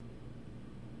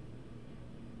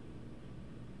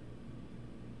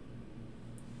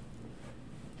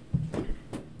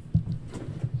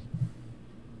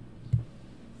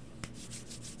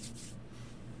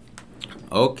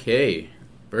Okay.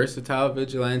 Versatile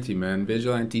Vigilante, man.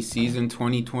 Vigilante season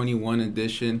 2021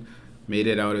 edition. Made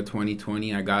it out of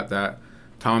 2020. I got that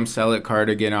Tom Selleck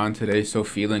cardigan on today, so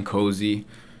feeling cozy.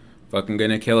 Fucking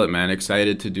gonna kill it, man.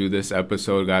 Excited to do this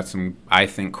episode. Got some, I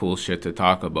think, cool shit to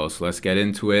talk about, so let's get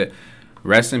into it.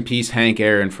 Rest in peace, Hank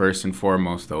Aaron, first and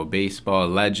foremost, though. Baseball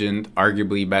legend,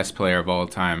 arguably best player of all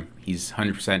time. He's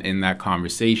 100% in that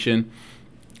conversation.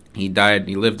 He died,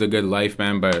 he lived a good life,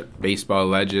 man, but baseball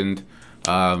legend.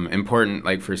 Important,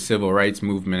 like, for civil rights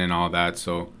movement and all that,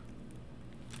 so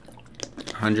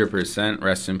 100%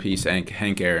 rest in peace,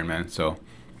 Hank Aaron, man. So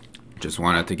just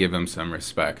wanted to give him some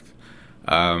respect.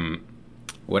 Um,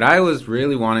 what I was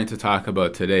really wanting to talk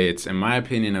about today, it's, in my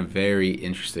opinion, a very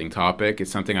interesting topic.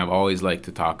 It's something I've always liked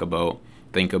to talk about,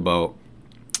 think about,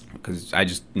 because I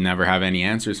just never have any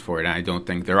answers for it, and I don't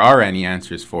think there are any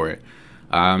answers for it.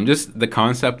 Just the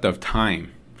concept of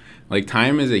time. Like,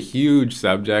 time is a huge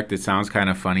subject. It sounds kind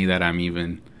of funny that I'm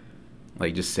even,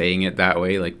 like, just saying it that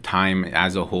way. Like, time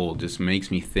as a whole just makes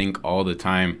me think all the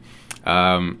time.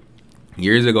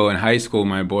 Years ago in high school,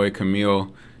 my boy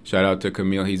Camille, shout out to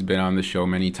Camille, he's been on the show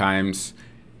many times.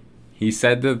 He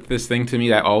said this thing to me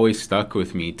that always stuck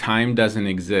with me. Time doesn't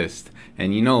exist.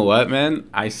 And you know what, man?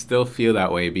 I still feel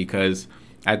that way because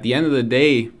at the end of the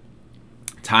day,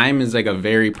 time is like a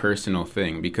very personal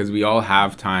thing because we all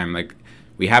have time. Like,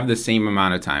 we have the same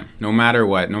amount of time, no matter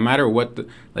what,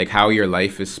 like how your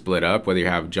life is split up, whether you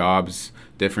have jobs,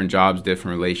 different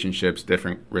relationships,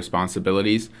 different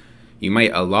responsibilities. You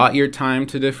might allot your time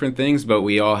to different things, but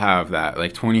we all have that,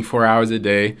 like 24 hours a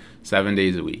day, 7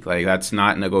 days a week. Like, that's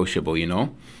not negotiable, you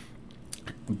know?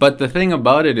 But the thing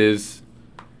about it is,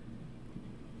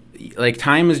 like,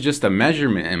 time is just a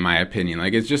measurement, in my opinion.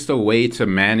 Like, it's just a way to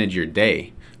manage your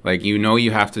day. Like, you know,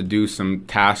 you have to do some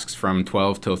tasks from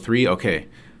 12 till 3. Okay,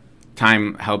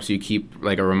 time helps you keep,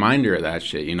 like, a reminder of that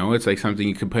shit, you know? It's like something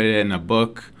you could put it in a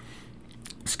book,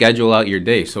 schedule out your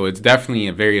day. So it's definitely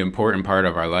a very important part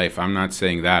of our life. I'm not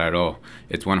saying that at all.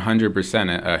 It's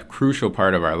 100% a crucial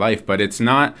part of our life, but it's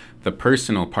not the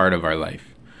personal part of our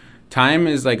life. Time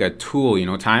is like a tool, you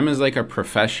know? Time is like a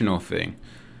professional thing.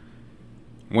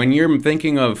 When you're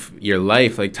thinking of your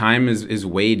life, like, time is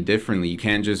weighed differently. You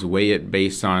can't just weigh it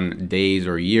based on days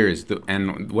or years.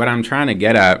 And what I'm trying to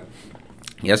get at,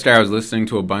 yesterday I was listening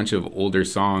to a bunch of older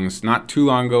songs, not too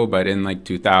long ago, but in like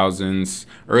 2000s,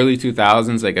 early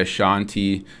 2000s, like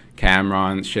Ashanti,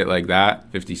 Cameron, shit like that,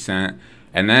 50 Cent.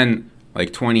 And then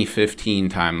like 2015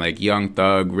 time, like Young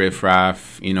Thug, Riff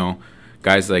Raff, you know,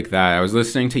 guys like that. I was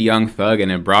listening to Young Thug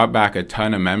and it brought back a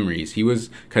ton of memories.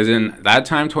 Because in that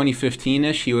time,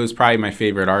 2015-ish, he was probably my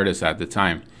favorite artist at the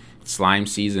time. Slime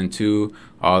Season 2,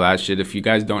 all that shit. If you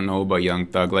guys don't know about Young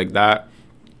Thug like that,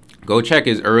 go check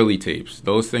his early tapes.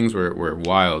 Those things were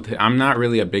wild. I'm not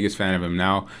really a biggest fan of him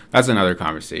now. That's another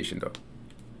conversation, though.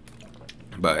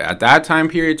 But at that time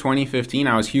period, 2015,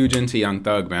 I was huge into Young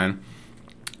Thug, man.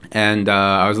 And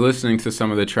I was listening to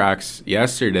some of the tracks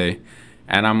yesterday,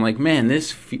 and I'm like, man,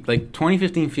 like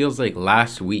 2015 feels like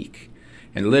last week.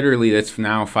 And literally, that's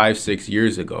now 5-6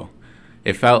 years ago.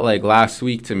 It felt like last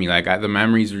week to me. Like, the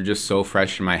memories were just so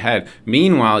fresh in my head.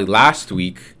 Meanwhile, last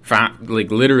week, like,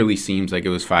 literally seems like it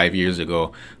was 5 years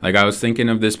ago. Like, I was thinking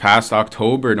of this past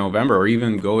October, November, or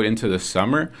even go into the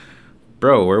summer.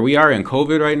 Bro, where we are in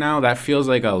COVID right now, that feels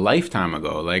like a lifetime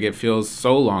ago. Like, it feels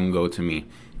so long ago to me.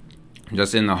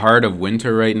 Just in the heart of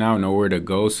winter right now, nowhere to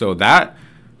go. So that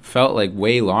felt like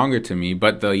way longer to me.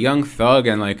 But the Young Thug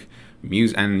and, like,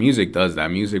 music does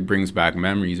that. Music brings back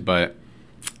memories, but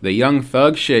the Young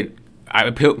Thug shit, I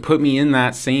put me in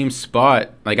that same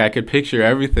spot. Like, I could picture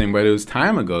everything, but it was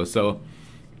time ago. So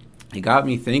it got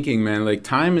me thinking, man, like,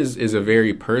 time is a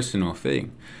very personal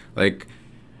thing. Like,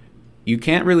 you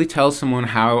can't really tell someone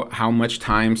how much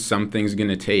time something's going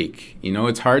to take. You know,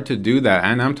 it's hard to do that.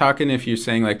 And I'm talking if you're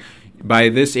saying, like, by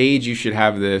this age, you should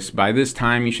have this. By this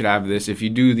time, you should have this. If you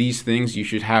do these things, you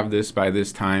should have this by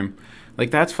this time.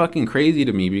 Like, that's fucking crazy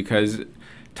to me because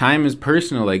time is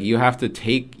personal. Like, you have to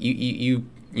take you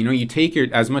take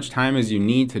your as much time as you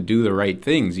need to do the right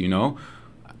things, you know?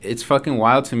 It's fucking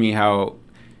wild to me how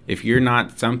if you're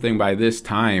not something by this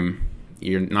time,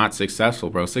 you're not successful,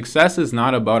 bro. Success is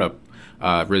not about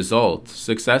a result.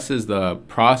 Success is the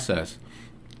process.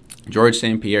 George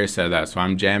St. Pierre said that, so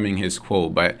I'm jamming his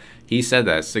quote, but he said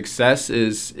that success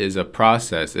is a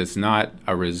process. It's not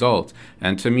a result.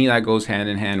 And to me, that goes hand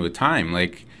in hand with time.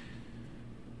 Like,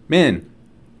 man,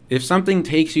 if something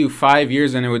takes you 5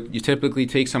 years and you typically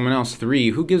take someone else 3,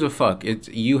 who gives a fuck?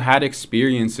 You had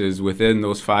experiences within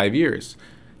those 5 years,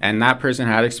 and that person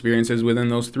had experiences within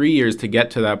those 3 years to get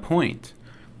to that point.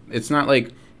 It's not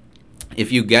like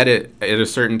if you get it at a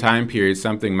certain time period,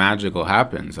 something magical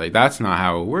happens. Like, that's not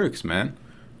how it works, man.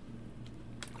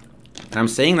 And I'm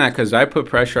saying that because I put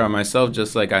pressure on myself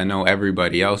just like I know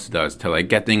everybody else does to like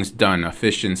get things done,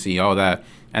 efficiency, all that.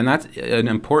 And that's an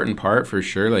important part for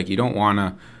sure. Like, you don't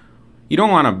want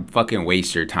to fucking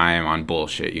waste your time on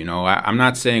bullshit, you know? I'm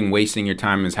not saying wasting your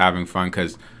time is having fun,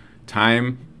 because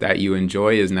time that you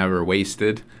enjoy is never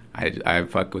wasted. I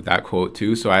fuck with that quote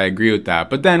too, so I agree with that.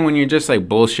 But then when you're just like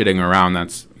bullshitting around,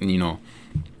 that's, you know,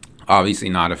 obviously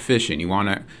not efficient.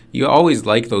 You always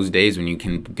like those days when you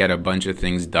can get a bunch of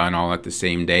things done all at the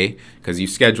same day because you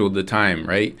scheduled the time,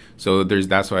 right? So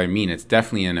that's what I mean. It's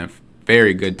definitely a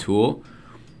very good tool.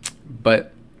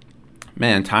 But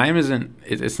man, time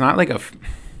it's not like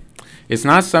it's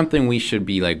not something we should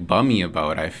be like bummy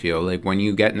about. I feel like when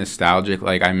you get nostalgic,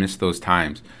 like I miss those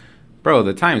times. Bro,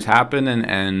 the times happen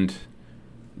and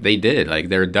they did. Like,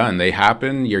 they're done. They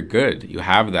happen. You're good. You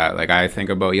have that. Like, I think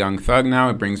about Young Thug now.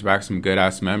 It brings back some good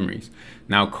ass memories.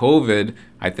 Now, COVID,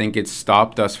 I think it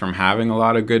stopped us from having a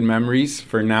lot of good memories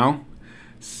for now.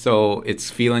 So it's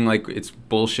feeling like it's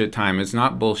bullshit time. It's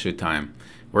not bullshit time.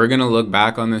 We're going to look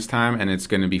back on this time and it's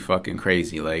going to be fucking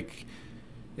crazy. Like,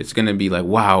 it's going to be like,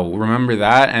 wow, remember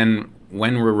that? And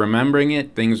when we're remembering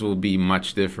it, things will be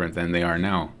much different than they are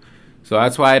now. So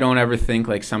that's why I don't ever think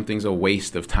like something's a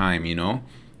waste of time, you know?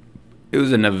 It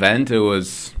was an event.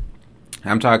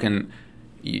 I'm talking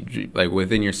like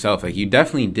within yourself. Like, you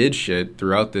definitely did shit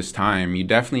throughout this time. You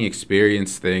definitely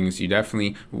experienced things. You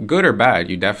definitely, good or bad,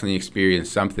 you definitely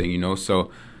experienced something, you know?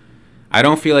 So I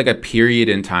don't feel like a period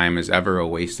in time is ever a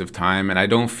waste of time. And I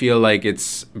don't feel like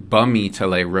it's bummy to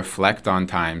like reflect on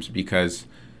times because,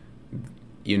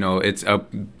 you know, it's a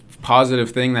positive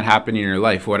thing that happened in your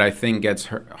life. What I think gets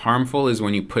harmful is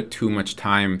when you put too much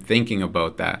time thinking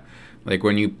about that. Like,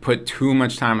 when you put too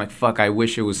much time, like, fuck, I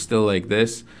wish it was still like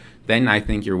this, then I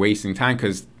think you're wasting time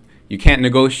because you can't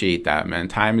negotiate that, man.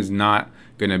 Time is not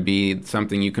going to be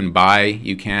something you can buy.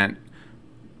 You can't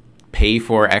pay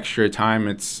for extra time.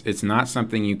 It's not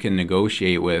something you can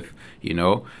negotiate with, you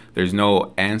know? There's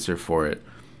no answer for it.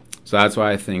 So that's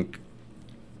why I think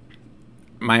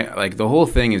the whole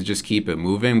thing is just keep it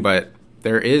moving, but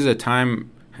there is a time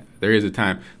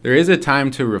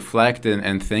to reflect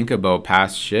and think about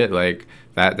past shit like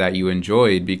that you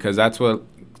enjoyed, because that's what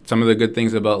some of the good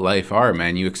things about life are,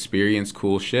 man. You experience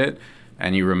cool shit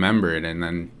and you remember it, and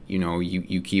then, you know,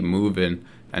 you keep moving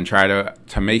and try to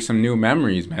make some new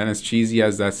memories, man. As cheesy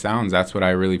as that sounds, that's what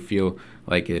I really feel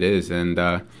like it is. And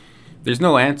there's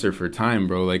no answer for time,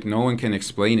 bro. Like, no one can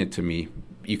explain it to me.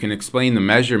 You can explain the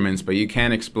measurements, but you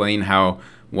can't explain how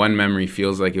one memory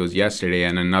feels like it was yesterday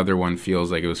and another one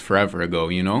feels like it was forever ago,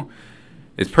 you know?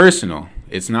 It's personal.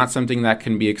 It's not something that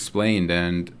can be explained,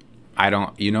 and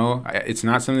it's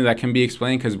not something that can be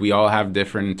explained because we all have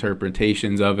different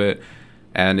interpretations of it,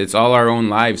 and it's all our own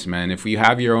lives, man. If you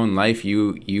have your own life,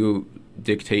 you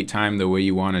dictate time the way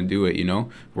you want to do it, you know?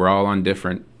 We're on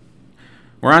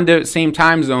the same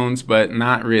time zones, but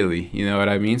not really, you know what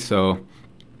I mean? So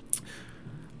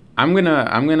I'm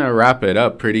gonna wrap it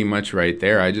up pretty much right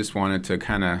there. I just wanted to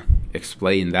kind of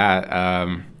explain that.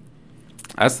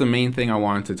 That's the main thing I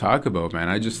wanted to talk about, man.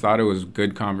 I just thought it was a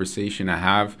good conversation to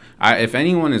have. If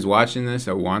anyone is watching this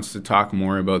that wants to talk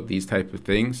more about these type of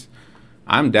things,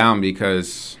 I'm down,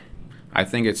 because I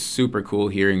think it's super cool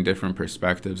hearing different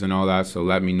perspectives and all that. So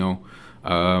let me know.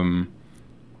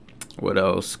 What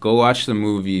else? Go watch the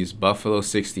movies Buffalo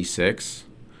 66.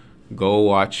 Go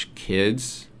watch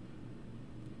Kids.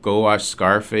 Go watch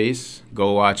Scarface.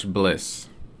 Go watch Bliss.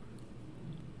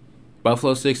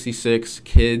 Buffalo 66,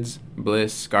 Kids,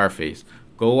 Bliss, Scarface.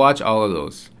 Go watch all of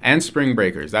those. And Spring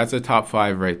Breakers. That's a top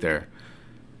 5 right there.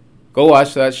 Go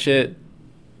watch that shit.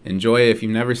 Enjoy it. If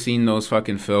you've never seen those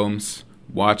fucking films,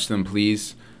 watch them,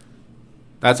 please.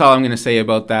 That's all I'm going to say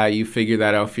about that. You figure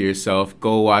that out for yourself.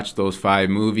 Go watch those 5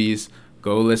 movies.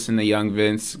 Go listen to Young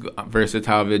Vince,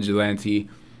 Versatile Vigilante.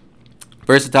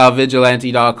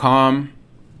 VersatileVigilante.com.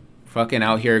 Fucking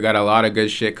out here. Got a lot of good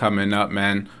shit coming up,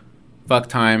 man. Fuck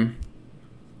time.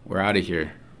 We're out of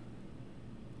here.